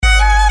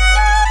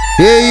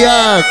Ei,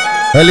 Yago,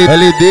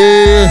 LD,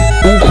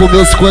 um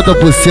comeu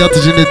 50%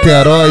 de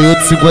Niterói e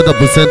outro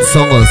 50% de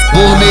São Gonçalo.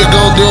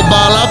 Formigão deu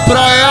bala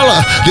pra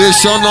ela,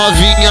 deixou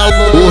novinha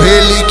louca. O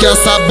relíquia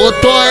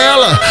sabotou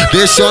ela,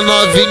 deixou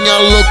novinha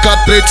louca.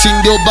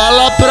 Pretinho deu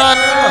bala pra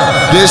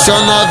ela, deixou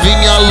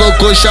novinha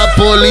louca. O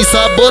Chapolin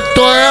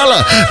sabotou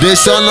ela,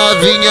 deixou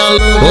novinha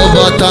louca. Ô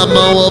bota a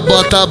mão, ô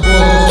bota a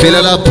boca,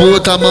 filha da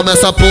puta, mama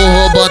essa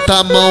porra. Ô bota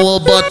a mão, ô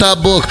bota a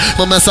boca,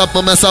 mama essa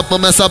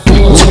porra.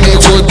 O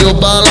Migo deu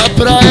bala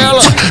pra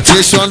ela,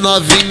 deixou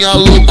novinha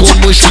louca. O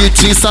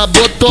mosquitinho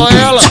sabotou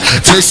ela,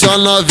 deixou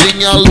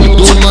novinha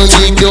louca. O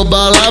manguinho deu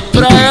bala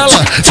pra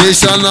ela,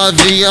 deixou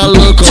novinha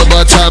louca. Ô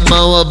bota a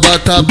mão, ô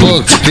bota a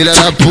boca, filha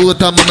da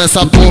puta, mama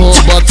essa porra.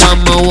 Ô bota a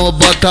mão, ô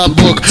bota a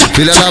boca,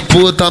 filha da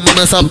puta,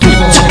 mama essa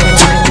porra.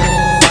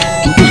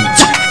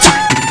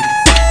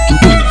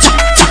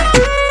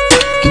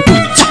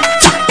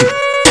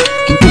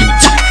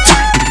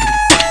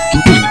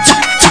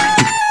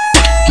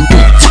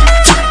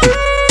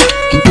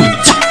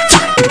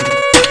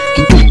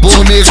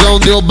 Formigão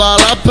deu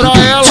bala pra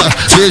ela,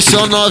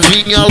 deixou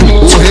novinha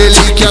louca. O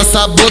relíquia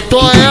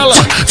sabotou ela,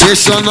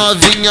 deixou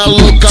novinha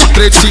louca.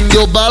 Pretinho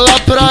deu bala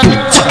pra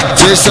ela,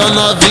 deixou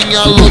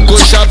novinha louca.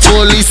 O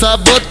Chapolin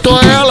sabotou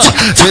ela,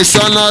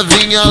 deixou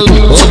novinha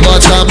louca. Ô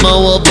bota a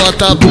mão, ô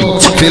bota a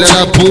boca, filha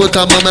da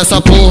puta, mama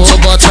essa porra. Ô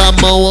bota a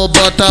mão, ô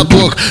bota a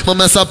boca,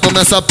 mama essa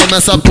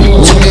porra.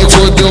 O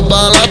Migo deu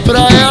bala pra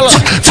ela,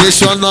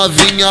 deixou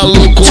novinha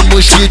louca. O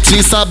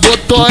mosquitinho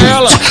sabotou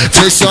ela,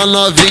 deixou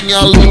novinha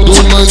louca.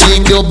 O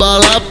manguinho deu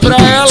bala pra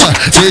ela,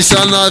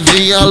 deixou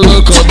novinha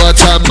louca. Ô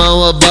bota a mão,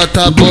 ô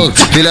bota a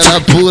boca, filha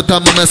da puta,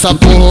 mama essa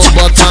porra. Ô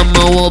bota a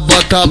mão, ô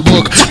bota a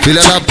boca,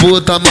 filha da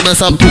puta, mama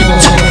essa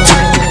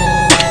porra.